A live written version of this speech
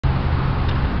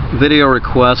video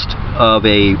request of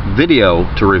a video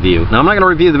to review. Now, I'm not going to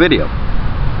review the video.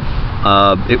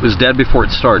 It was dead before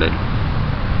it started.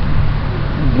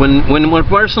 When a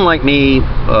person like me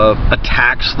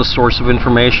attacks the source of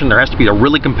information, there has to be a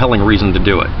really compelling reason to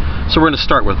do it. So we're going to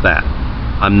start with that.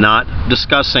 I'm not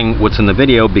discussing what's in the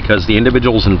video because the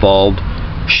individuals involved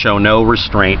show no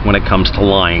restraint when it comes to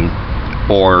lying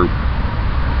or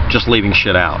just leaving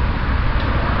shit out.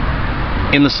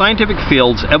 In the scientific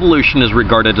fields, evolution is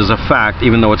regarded as a fact,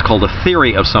 even though it's called a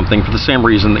theory of something, for the same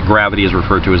reason that gravity is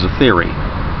referred to as a theory.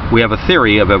 We have a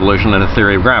theory of evolution and a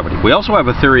theory of gravity. We also have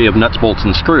a theory of nuts, bolts,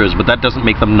 and screws, but that doesn't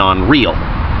make them non-real.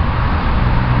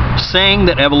 Saying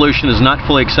that evolution is not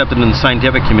fully accepted in the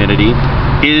scientific community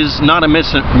is not a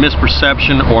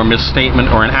misperception or misstatement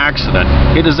or an accident.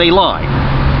 It is a lie.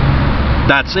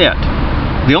 That's it.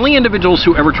 The only individuals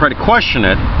who ever try to question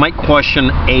it might question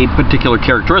a particular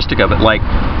characteristic of it, like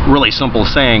really simple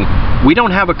saying, we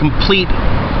don't have a complete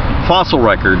fossil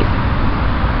record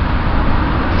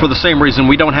for the same reason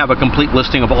we don't have a complete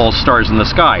listing of all stars in the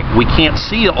sky. We can't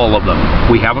see all of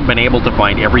them. We haven't been able to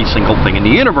find every single thing in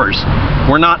the universe.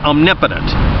 We're not omnipotent.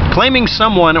 Claiming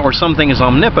someone or something is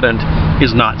omnipotent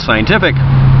is not scientific.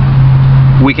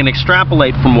 We can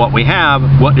extrapolate from what we have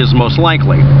what is most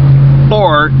likely.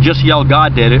 Or just yell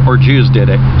God did it or Jews did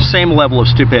it. Same level of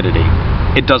stupidity.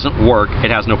 It doesn't work.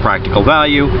 It has no practical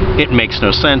value. It makes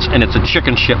no sense. And it's a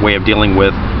chicken shit way of dealing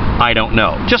with I don't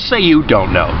know. Just say you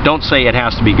don't know. Don't say it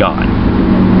has to be God.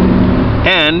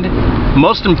 And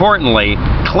most importantly,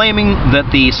 claiming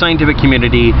that the scientific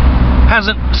community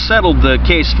hasn't settled the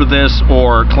case for this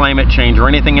or climate change or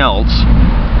anything else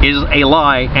is a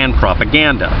lie and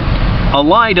propaganda. A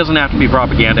lie doesn't have to be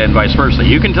propaganda and vice versa.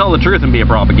 You can tell the truth and be a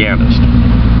propagandist.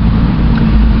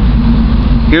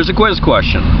 Here's a quiz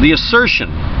question. The assertion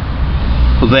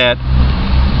that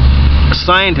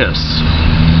scientists,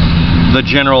 the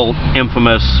general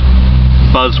infamous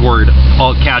buzzword,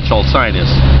 all catch-all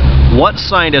scientists, what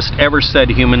scientist ever said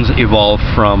humans evolved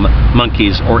from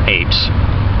monkeys or apes?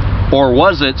 Or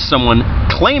was it someone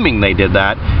claiming they did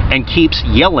that and keeps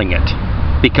yelling it?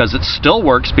 Because it still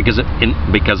works, because it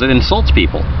insults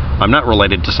people. I'm not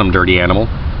related to some dirty animal.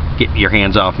 Get your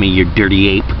hands off me, you dirty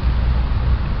ape.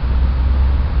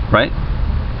 Right?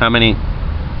 How many?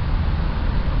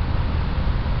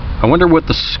 I wonder what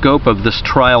the scope of this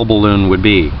trial balloon would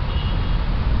be.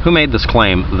 Who made this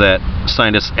claim that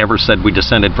scientists ever said we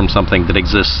descended from something that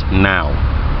exists now?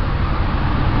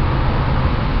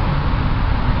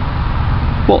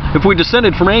 Well, if we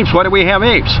descended from apes, why do we have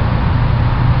apes?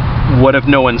 What if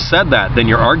no one said that? Then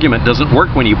your argument doesn't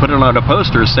work when you put it on a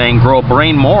poster saying grow a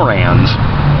brain morons.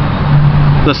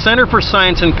 The Center for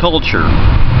Science and Culture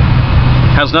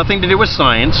has nothing to do with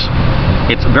science.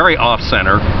 It's very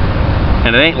off-center,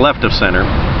 and it ain't left of center.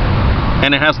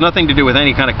 And it has nothing to do with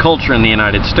any kind of culture in the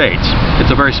United States.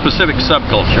 It's a very specific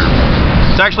subculture.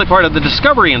 It's actually part of the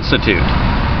Discovery Institute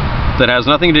that has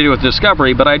nothing to do with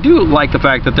Discovery, but I do like the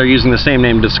fact that they're using the same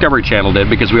name Discovery Channel did,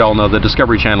 because we all know the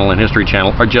Discovery Channel and History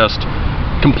Channel are just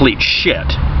complete shit.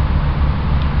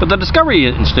 But the Discovery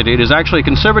Institute is actually a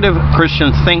conservative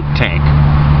Christian think tank.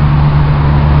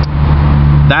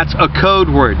 That's a code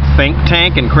word, think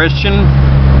tank and Christian.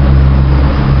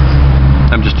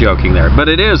 I'm just joking there, but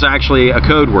it is actually a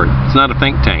code word. It's not a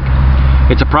think tank.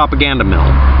 It's a propaganda mill.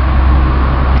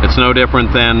 It's no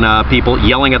different than people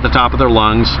yelling at the top of their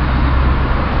lungs,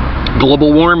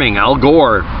 global warming, Al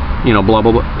Gore, you know, blah,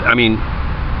 blah, blah. I mean,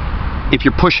 if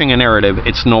you're pushing a narrative,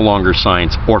 it's no longer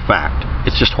science or fact.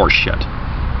 It's just horse shit.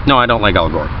 No, I don't like Al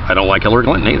Gore. I don't like Hillary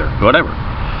Clinton either. Whatever.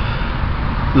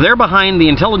 They're behind the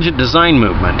intelligent design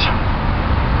movement.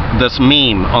 This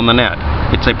meme on the net.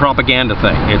 It's a propaganda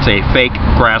thing. It's a fake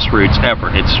grassroots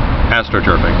effort. It's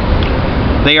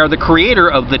astroturfing. They are the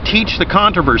creator of the Teach the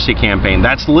Controversy campaign.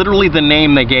 That's literally the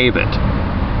name they gave it.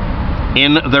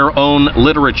 In their own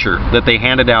literature that they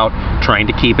handed out, trying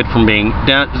to keep it from being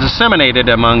disseminated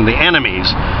among the enemies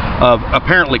of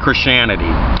apparently Christianity.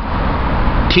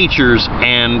 Teachers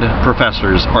and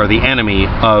professors are the enemy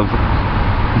of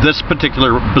this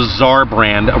particular bizarre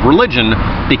brand of religion,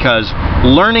 because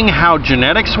learning how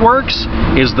genetics works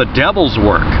is the devil's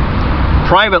work.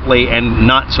 Privately and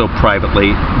not so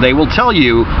privately, they will tell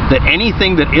you that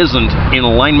anything that isn't in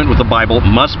alignment with the Bible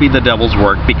must be the devil's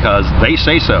work because they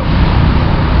say so.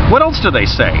 What else do they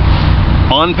say?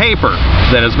 On paper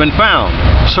that has been found.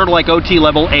 Sort of like OT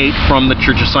Level 8 from the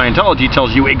Church of Scientology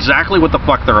tells you exactly what the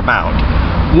fuck they're about.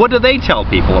 What do they tell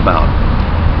people about?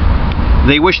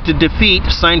 They wish to defeat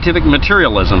scientific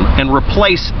materialism and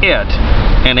replace it,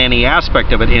 and any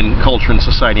aspect of it in culture and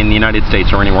society in the United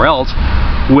States or anywhere else,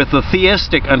 with the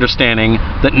theistic understanding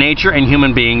that nature and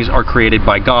human beings are created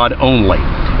by God only.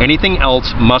 Anything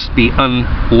else must be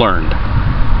unlearned.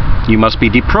 You must be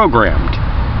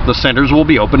deprogrammed. The centers will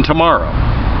be open tomorrow.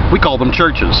 We call them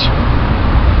churches.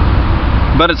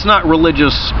 But it's not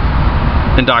religious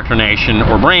indoctrination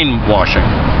or brainwashing.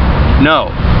 No,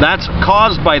 that's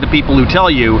caused by the people who tell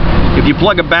you if you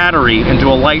plug a battery into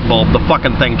a light bulb, the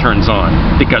fucking thing turns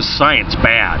on, because science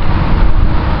bad.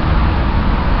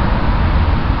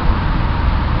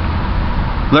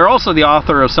 They're also the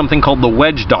author of something called the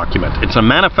Wedge Document. It's a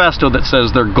manifesto that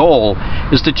says their goal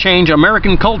is to change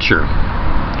American culture,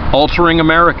 altering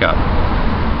America.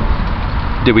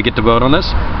 Did we get to vote on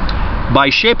this? By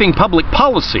shaping public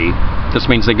policy, this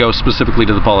means they go specifically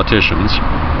to the politicians,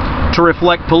 to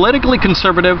reflect politically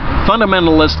conservative,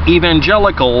 fundamentalist,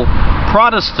 evangelical,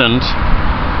 Protestant,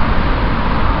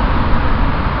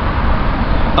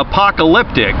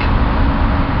 apocalyptic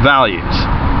values.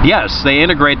 Yes, they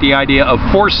integrate the idea of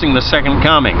forcing the second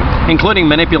coming, including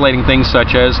manipulating things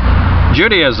such as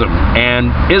Judaism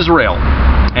and Israel,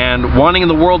 and wanting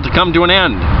the world to come to an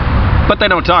end. But they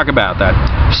don't talk about that.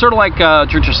 Sort of like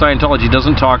Church of Scientology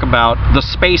doesn't talk about the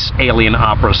space alien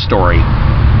opera story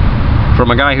from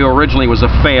a guy who originally was a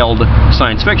failed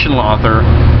science fiction author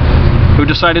who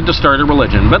decided to start a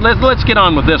religion. But let's get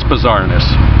on with this bizarreness.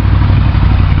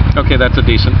 Okay, that's a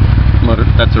decent motor.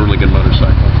 That's a really good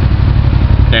motorcycle.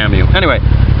 Damn you. Anyway.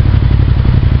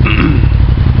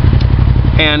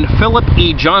 And Philip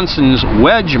E. Johnson's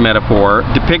wedge metaphor,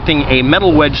 depicting a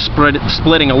metal wedge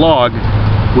splitting a log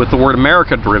with the word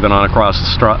America driven on across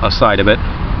the side of it,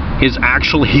 is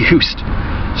actually used.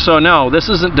 So no, this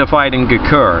isn't divide and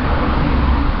conquer.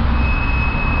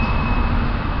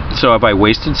 So have I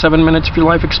wasted 7 minutes of your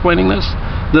life explaining this?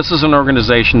 This is an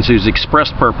organization whose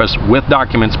express purpose, with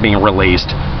documents being released,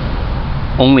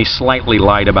 only slightly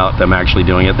lied about them actually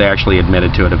doing it. They actually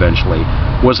admitted to it eventually.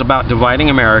 Was about dividing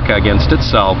America against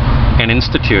itself and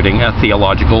instituting a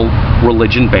theological,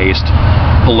 religion-based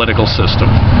political system.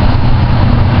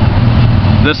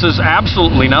 This is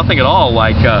absolutely nothing at all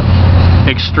like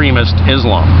extremist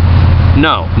Islam.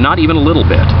 No, not even a little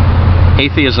bit.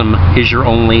 Atheism is your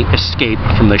only escape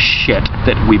from the shit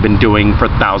that we've been doing for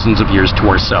thousands of years to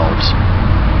ourselves.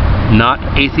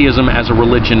 Not atheism as a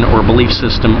religion or a belief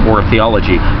system or a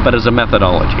theology, but as a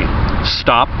methodology.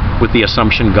 Stop with the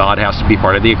assumption God has to be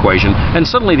part of the equation, and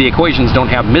suddenly the equations don't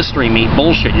have mystery meat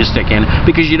bullshit you stick in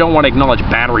because you don't want to acknowledge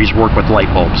batteries work with light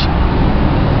bulbs.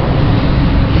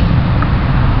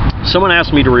 Someone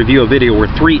asked me to review a video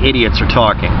where 3 idiots are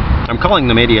talking. I'm calling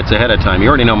them idiots ahead of time. You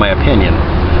already know my opinion.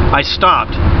 I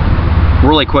stopped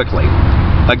really quickly.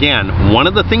 Again, one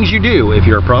of the things you do if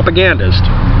you're a propagandist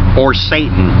or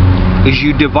Satan is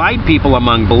you divide people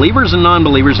among believers and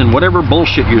non-believers in whatever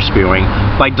bullshit you're spewing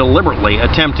by deliberately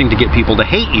attempting to get people to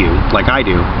hate you, like I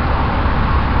do,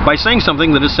 by saying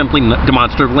something that is simply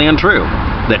demonstratively untrue,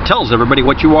 that tells everybody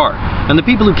what you are. And the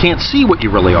people who can't see what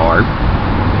you really are,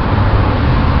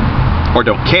 or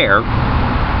don't care,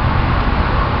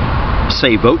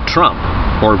 say vote Trump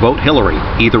or vote Hillary,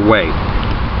 either way.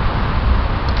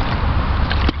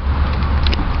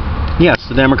 Yes,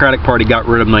 the Democratic Party got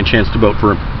rid of my chance to vote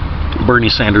for Bernie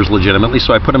Sanders legitimately,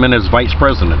 so I put him in as vice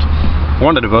president. I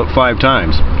wanted to vote 5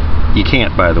 times. You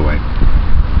can't, by the way.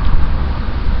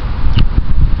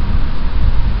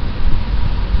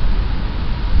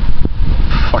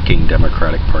 Fucking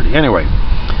Democratic Party. Anyway,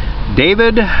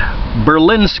 David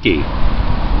Berlinski.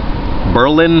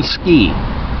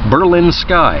 Berlin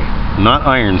Sky, not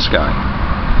Iron Sky,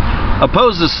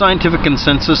 opposes scientific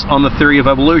consensus on the theory of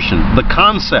evolution. The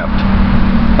concept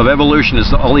of evolution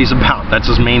is all he's about. That's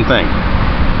his main thing.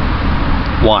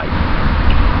 Why?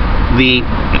 The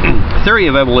theory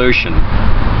of evolution,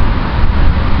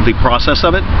 the process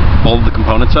of it, all of the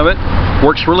components of it,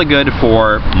 works really good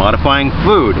for modifying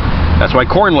food. That's why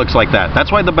corn looks like that.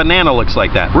 That's why the banana looks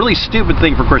like that. Really stupid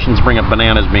thing for Christians to bring up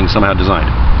bananas being somehow designed.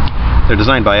 They're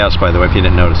designed by us, by the way, if you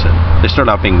didn't notice it. They start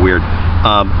out being weird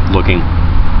looking.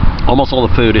 Almost all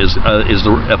the food is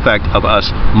the effect of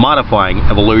us modifying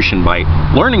evolution by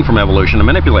learning from evolution and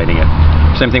manipulating it.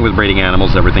 Same thing with breeding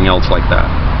animals, everything else like that.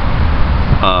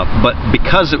 But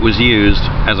because it was used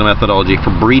as a methodology for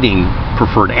breeding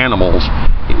preferred animals,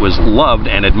 it was loved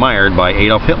and admired by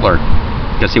Adolf Hitler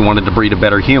because he wanted to breed a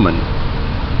better human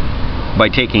by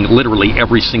taking literally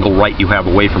every single right you have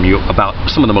away from you about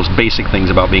some of the most basic things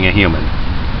about being a human.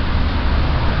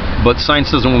 But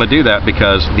science doesn't want to do that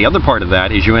because the other part of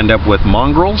that is you end up with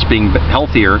mongrels being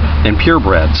healthier than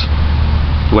purebreds,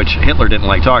 which Hitler didn't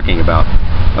like talking about.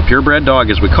 A purebred dog,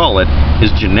 as we call it,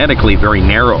 is genetically very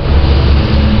narrow.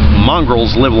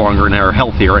 mongrels live longer and are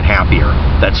healthier and happier.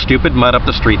 That stupid mutt up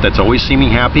the street that's always seeming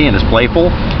happy and is playful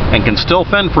and can still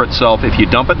fend for itself, if you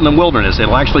dump it in the wilderness,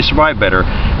 it'll actually survive better,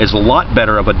 is a lot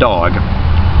better of a dog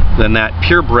than that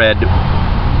purebred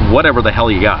whatever the hell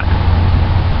you got.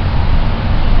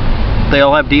 They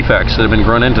all have defects that have been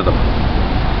grown into them.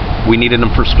 We needed them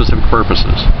for specific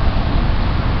purposes.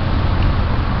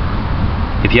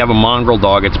 If you have a mongrel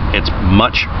dog, it's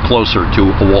much closer to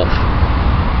a wolf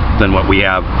than what we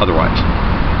have otherwise.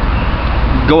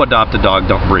 Go adopt a dog,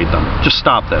 don't breed them. Just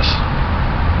stop this.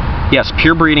 Yes,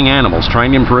 pure breeding animals,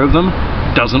 trying to improve them,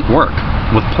 doesn't work.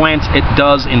 With plants, it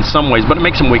does in some ways, but it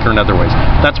makes them weaker in other ways.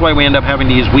 That's why we end up having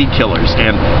to use weed killers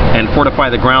and fortify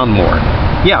the ground more.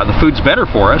 Yeah, the food's better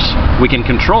for us, we can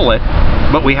control it,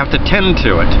 but we have to tend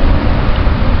to it.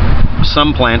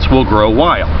 Some plants will grow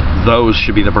wild. Those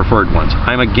should be the preferred ones.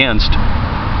 I'm against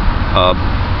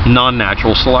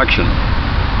non-natural selection.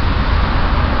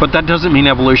 But that doesn't mean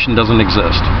evolution doesn't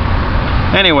exist.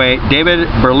 Anyway, David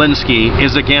Berlinski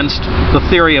is against the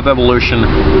theory of evolution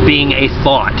being a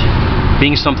thought,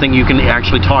 being something you can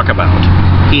actually talk about.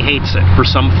 He hates it for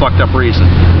some fucked up reason.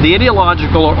 The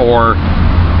ideological or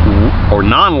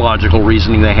non-logical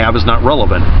reasoning they have is not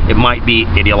relevant. It might be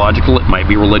ideological, it might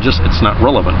be religious, it's not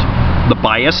relevant. The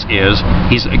bias is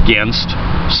he's against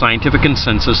scientific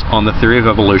consensus on the theory of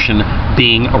evolution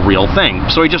being a real thing.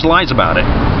 So he just lies about it.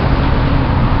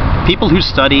 People who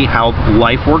study how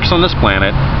life works on this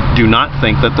planet do not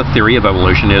think that the theory of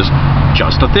evolution is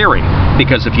just a theory.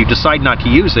 Because if you decide not to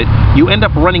use it, you end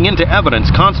up running into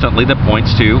evidence constantly that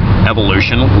points to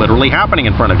evolution literally happening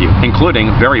in front of you,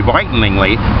 including, very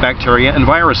frighteningly, bacteria and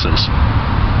viruses.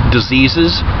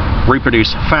 Diseases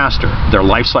reproduce faster. Their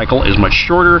life cycle is much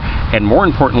shorter, and more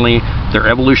importantly, their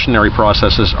evolutionary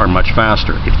processes are much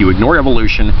faster. If you ignore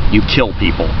evolution, you kill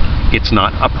people. It's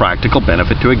not a practical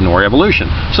benefit to ignore evolution.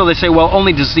 So they say, well,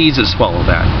 only diseases follow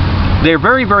that. They're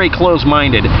very, very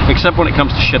close-minded, except when it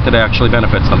comes to shit that actually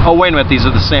benefits them. Oh, wait a minute, these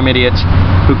are the same idiots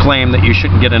who claim that you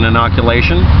shouldn't get an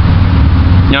inoculation?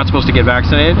 You're not supposed to get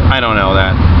vaccinated? I don't know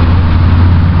that.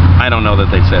 I don't know that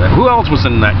they'd say that. Who else was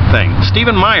in that thing?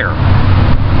 Stephen Meyer.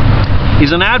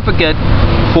 He's an advocate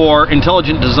for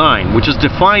intelligent design, which is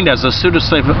defined as a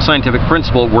pseudoscientific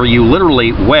principle where you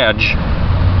literally wedge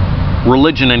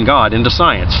religion and God into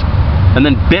science, and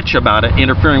then bitch about it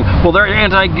interfering. Well, they're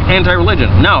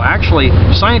anti-religion. No, actually,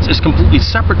 science is completely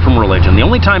separate from religion. The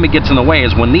only time it gets in the way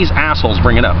is when these assholes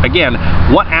bring it up. Again,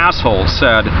 what asshole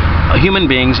said human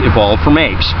beings evolved from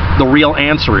apes? The real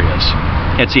answer is,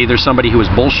 it's either somebody who is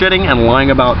bullshitting and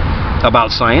lying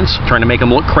about science, trying to make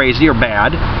them look crazy or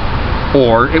bad,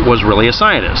 or it was really a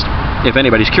scientist. If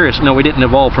anybody's curious, no, we didn't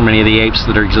evolve from any of the apes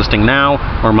that are existing now,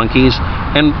 or monkeys,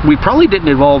 and we probably didn't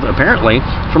evolve, apparently,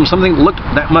 from something that looked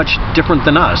that much different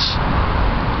than us,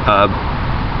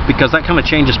 because that kind of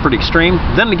change is pretty extreme.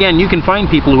 Then again, you can find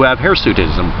people who have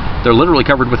hirsutism. They're literally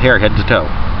covered with hair head to toe.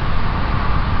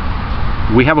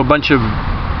 We have a bunch of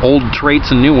old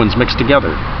traits and new ones mixed together.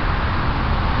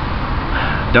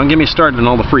 Don't get me started on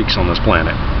all the freaks on this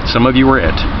planet. Some of you are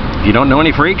it. If you don't know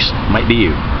any freaks, it might be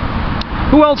you.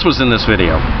 Who else was in this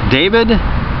video? David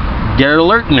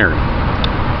Gelernter.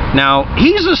 Now,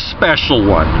 he's a special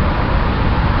one.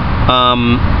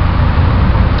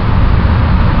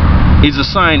 He's a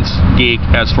science geek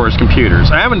as far as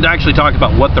computers. I haven't actually talked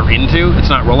about what they're into. It's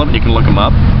not relevant. You can look them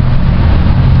up.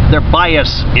 Their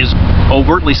bias is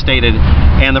overtly stated,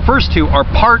 and the first two are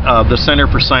part of the Center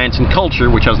for Science and Culture,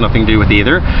 which has nothing to do with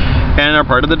either, and are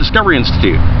part of the Discovery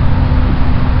Institute.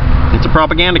 It's a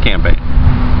propaganda campaign.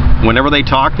 Whenever they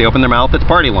talk, they open their mouth, it's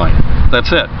party line.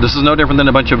 That's it. This is no different than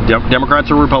a bunch of Democrats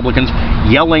or Republicans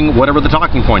yelling whatever the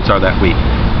talking points are that week.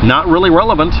 Not really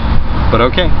relevant, but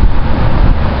okay.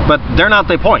 But they're not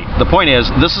the point. The point is,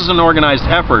 this is an organized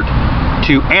effort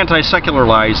to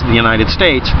anti-secularize the United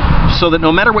States so that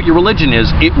no matter what your religion is,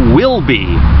 it will be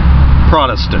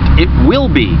Protestant, it will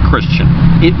be Christian,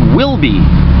 it will be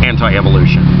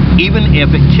anti-evolution, even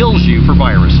if it kills you for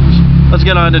viruses. Let's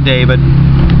get on to David.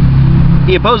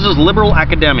 He opposes liberal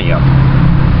academia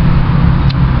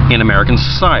in American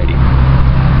society,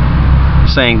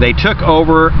 saying they took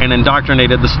over and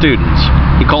indoctrinated the students.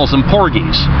 He calls them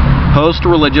porgies,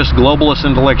 post-religious globalist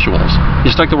intellectuals. He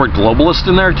stuck the word globalist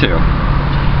in there too.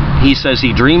 He says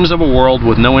he dreams of a world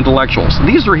with no intellectuals.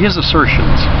 These are his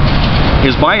assertions.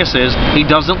 His bias is he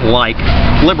doesn't like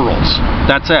liberals.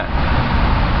 That's it.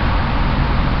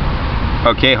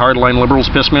 Okay, hardline liberals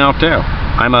piss me off too.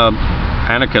 I'm a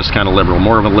anarchist kind of liberal,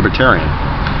 more of a libertarian.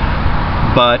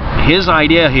 But his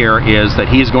idea here is that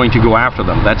he's going to go after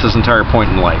them. That's his entire point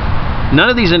in life. None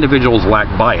of these individuals lack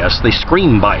bias. They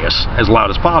scream bias as loud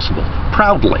as possible,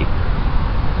 proudly.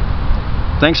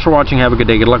 Thanks for watching. Have a good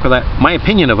day. Good luck with that. My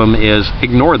opinion of them is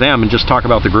ignore them and just talk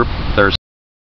about the group. There's